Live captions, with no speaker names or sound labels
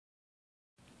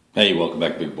Hey, welcome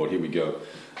back, Big Board. Here we go.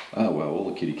 Oh, well, all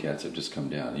the kitty cats have just come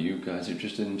down. Are you guys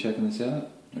interested in checking this out?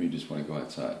 Or you just want to go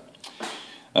outside?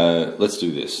 Let's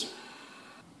do this.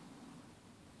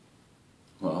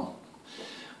 Well,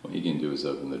 what you can do is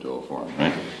open the door for them,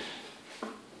 right?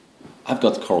 I've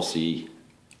got the Coral Sea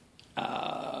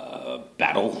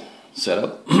battle set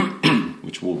up,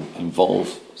 which will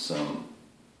involve some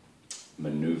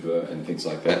maneuver and things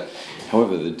like that.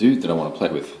 However, the dude that I want to play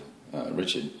with,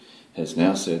 Richard, has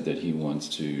now said that he wants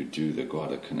to do the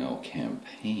Guadalcanal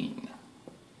campaign.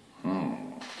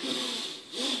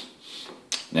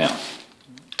 Now,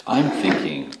 I'm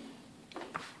thinking,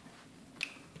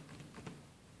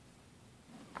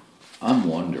 I'm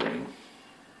wondering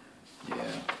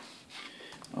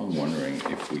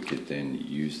if we could then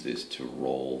use this to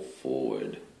roll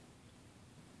forward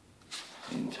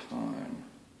in time.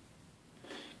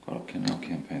 Guadalcanal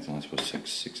campaign's only supposed to take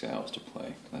 6 hours to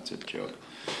play. That's a joke.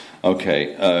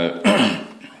 Okay,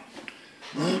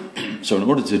 so in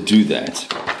order to do that,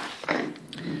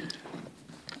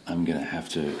 I'm going to have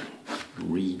to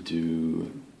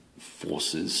redo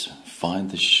forces,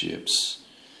 find the ships,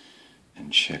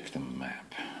 and check the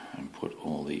map, and put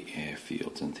all the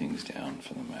airfields and things down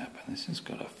for the map. And this has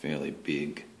got a fairly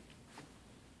big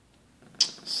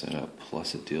setup,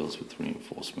 plus it deals with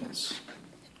reinforcements.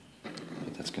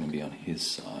 But that's going to be on his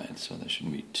side, so there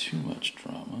shouldn't be too much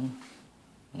drama.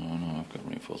 Oh no, I've got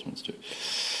reinforcements too.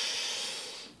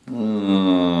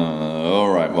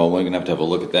 Alright, well, we're going to have a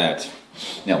look at that.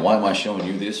 Now, why am I showing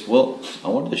you this? Well, I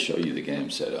wanted to show you the game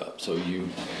set up. So you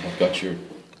have got your...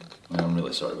 I'm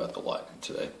really sorry about the light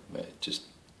today.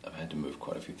 I've had to move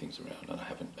quite a few things around and I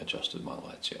haven't adjusted my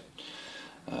lights yet.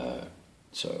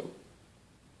 So,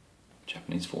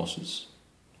 Japanese forces,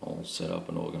 all set up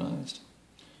and organized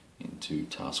into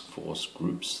task force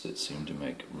groups that seem to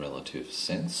make relative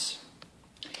sense.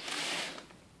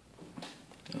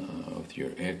 With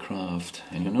your aircraft,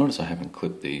 and you'll notice I haven't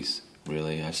clipped these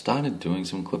really. I started doing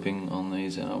some clipping on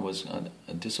these and I was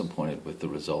disappointed with the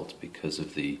results because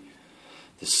of the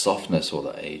softness or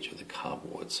the age of the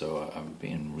cardboard, so I'm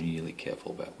being really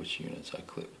careful about which units I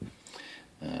clip.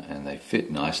 And they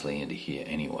fit nicely into here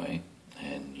anyway,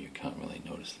 and you can't really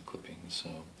notice the clipping. So,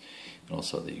 and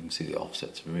also you can see the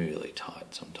offset's really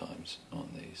tight sometimes on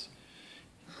these.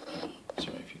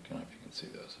 Sorry if you can see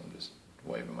those. I'm just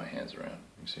waving my hands around.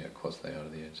 You can see how close they are to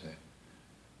the edge there.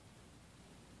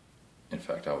 In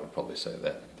fact, I would probably say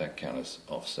that counts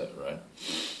as offset, right?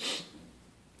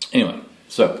 Anyway,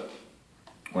 so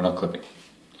we're not clipping.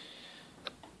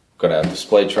 Got our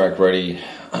display track ready.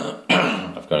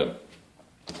 I've got to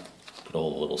put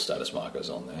all the little status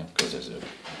markers on there because there's a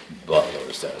buttload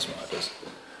of status markers.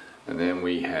 And then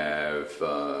we have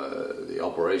the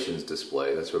operations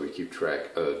display. That's where we keep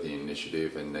track of the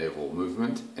initiative and naval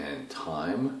movement and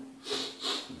time.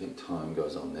 I think time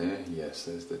goes on there. Yes,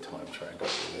 there's the time track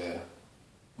over there.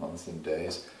 Months and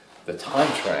days. The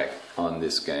time track on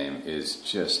this game is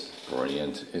just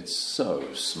brilliant. It's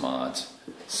so smart,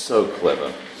 so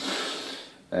clever.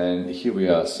 And here we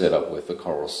are set up with the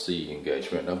Coral Sea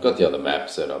engagement. I've got the other map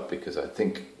set up because I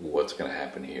think what's going to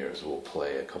happen here is we'll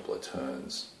play a couple of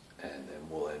turns and then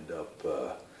we'll end up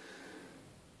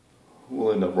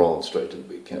rolling straight to the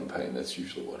big campaign. That's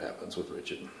usually what happens with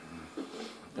Richard.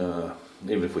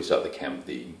 Even if we start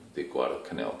the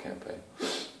Guadalcanal campaign.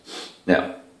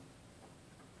 Now,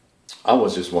 I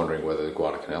was just wondering whether the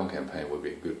Guadalcanal campaign would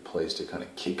be a good place to kind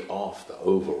of kick off the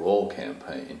overall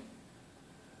campaign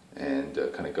and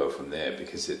kind of go from there,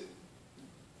 because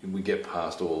we get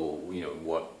past all,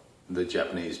 what the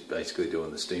Japanese basically do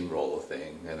in the steamroller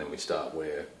thing, and then we start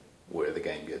where the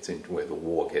game gets into, where the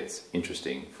war gets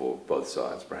interesting for both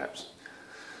sides, perhaps.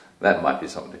 That might be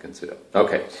something to consider.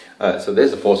 Okay, so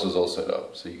there's the forces all set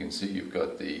up. So you can see you've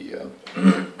got the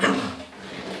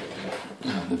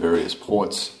the various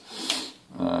ports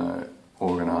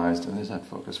organized, and there's that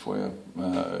focus for you,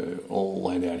 all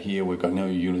laid out here. We've got no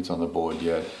units on the board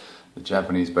yet. The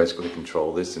Japanese basically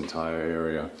control this entire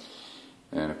area,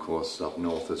 and of course up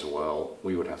north as well.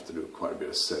 We would have to do quite a bit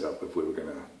of setup if we were going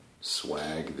to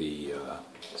swag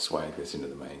this into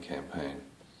the main campaign.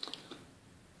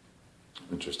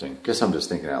 Interesting. Guess I'm just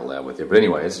thinking out loud with you. But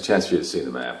anyway, it's a chance for you to see the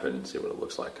map and see what it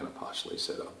looks like kind of partially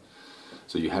set up.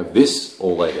 So you have this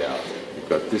all laid out. You've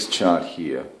got this chart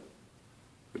here,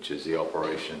 which is the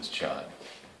operations chart.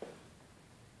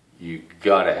 You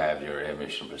got to have your air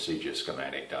mission procedure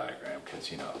schematic diagram, because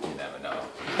you never know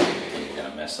when you're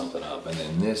going to mess something up. And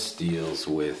then this deals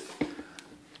with,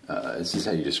 this is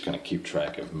how you just kind of keep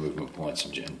track of movement points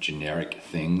and generic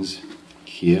things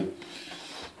here.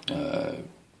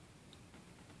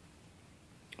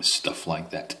 Stuff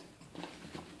like that.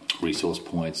 resource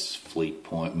points,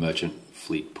 merchant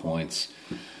fleet points.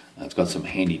 It's got some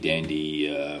handy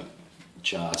dandy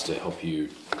charts to help you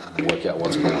work out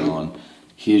what's going on.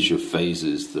 Here's your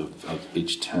phases of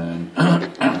each turn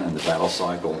and the battle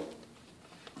cycle,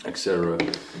 etc.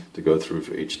 to go through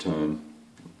for each turn.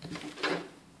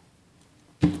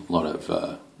 A lot of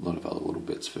other little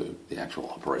bits for the actual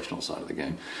operational side of the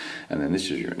game. And then this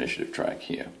is your initiative track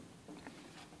here.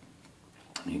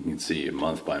 You can see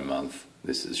month by month,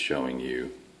 this is showing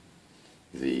you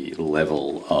the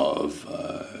level of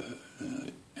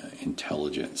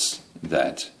intelligence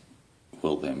that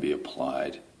will then be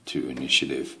applied to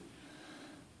initiative,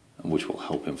 which will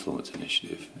help influence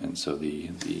initiative. And so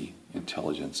the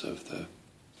intelligence of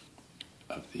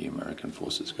the American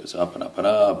forces goes up and up and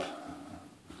up.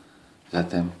 Is that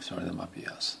them? Sorry, that might be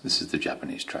us. This is the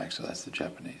Japanese track, so that's the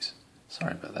Japanese.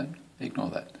 Sorry about that. Ignore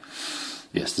that.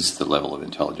 Yes, this is the level of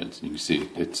intelligence, and you can see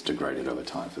it's degraded over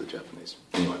time for the Japanese.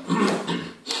 Anyway,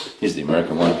 here's the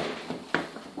American one.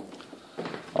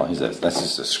 Oh, that's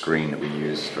just a screen that we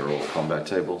use for all combat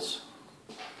tables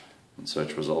and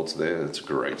search results there. It's a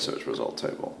great search result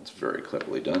table. It's very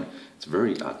cleverly done. It's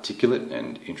very articulate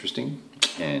and interesting,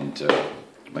 and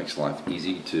makes life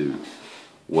easy to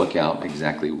work out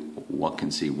exactly what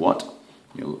can see what,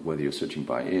 whether you're searching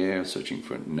by air, searching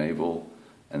for naval,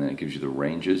 and then it gives you the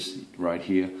ranges right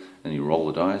here, and you roll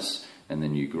the dice, and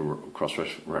then you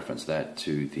cross-reference that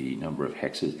to the number of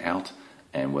hexes out,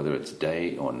 and whether it's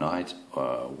day or night,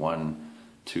 1,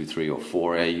 2, 3, or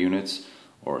 4 air units,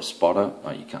 or a spotter.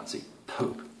 Oh, you can't see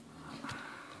poop.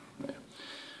 There.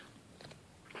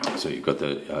 So you've got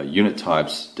the unit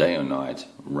types, day or night,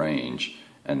 range,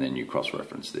 and then you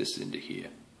cross-reference this into here.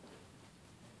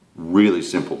 Really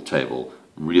simple table,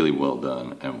 really well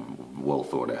done and well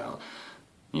thought out.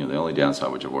 The only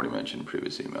downside, which I've already mentioned in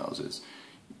previous emails, is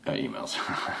videos,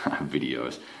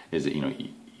 is that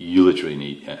you literally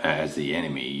need, as the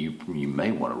enemy, you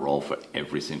may want to roll for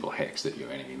every single hex that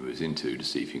your enemy moves into to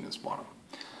see if you can spot them,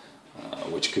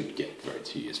 which could get very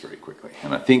tedious very quickly.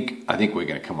 And I think we're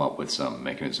going to come up with some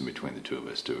mechanism between the two of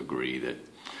us to agree that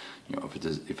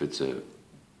if it's a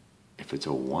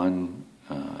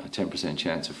 10%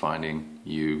 chance of finding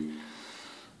you,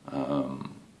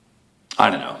 I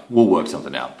don't know. We'll work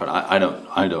something out, but I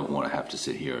don't want to have to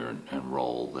sit here and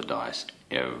roll the dice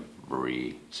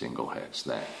every single hex.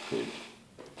 That could,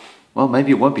 well,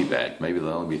 maybe it won't be bad. Maybe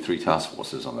there'll only be 3 task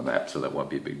forces on the map, so that won't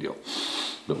be a big deal.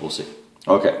 But we'll see.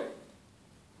 Okay,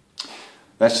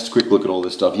 that's just a quick look at all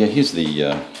this stuff. Yeah, here's the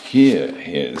here.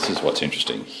 This is what's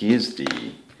interesting. Here's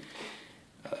the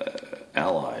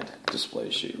Allied display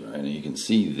sheet, right? And you can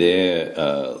see their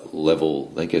level.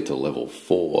 They get to level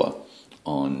 4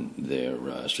 on their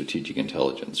strategic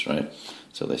intelligence, right?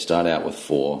 So they start out with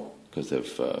 4 because they've,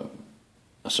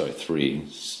 3.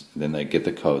 Then they get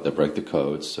the code. They break the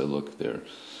codes. So look, they're,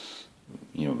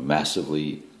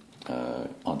 massively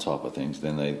on top of things.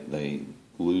 Then they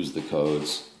lose the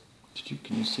codes. Did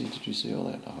you see all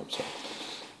that? I hope so.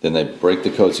 Then they break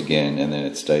the codes again, and then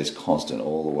it stays constant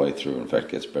all the way through. In fact,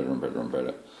 it gets better and better and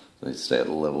better. They stay at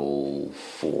level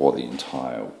 4 the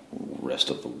entire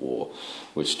rest of the war,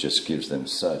 which just gives them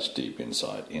such deep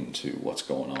insight into what's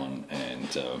going on,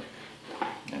 and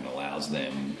allows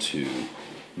them to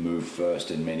move first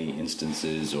in many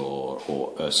instances, or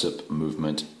usurp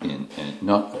movement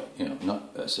not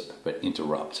usurp, but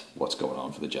interrupt what's going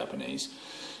on for the Japanese,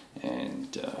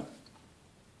 and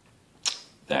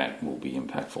that will be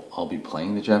impactful. I'll be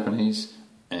playing the Japanese,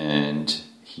 and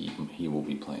he will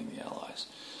be playing the Allies.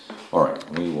 All right,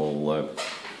 we will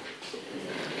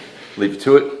leave you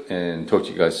to it and talk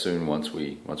to you guys soon once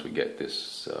we get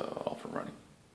this off and running.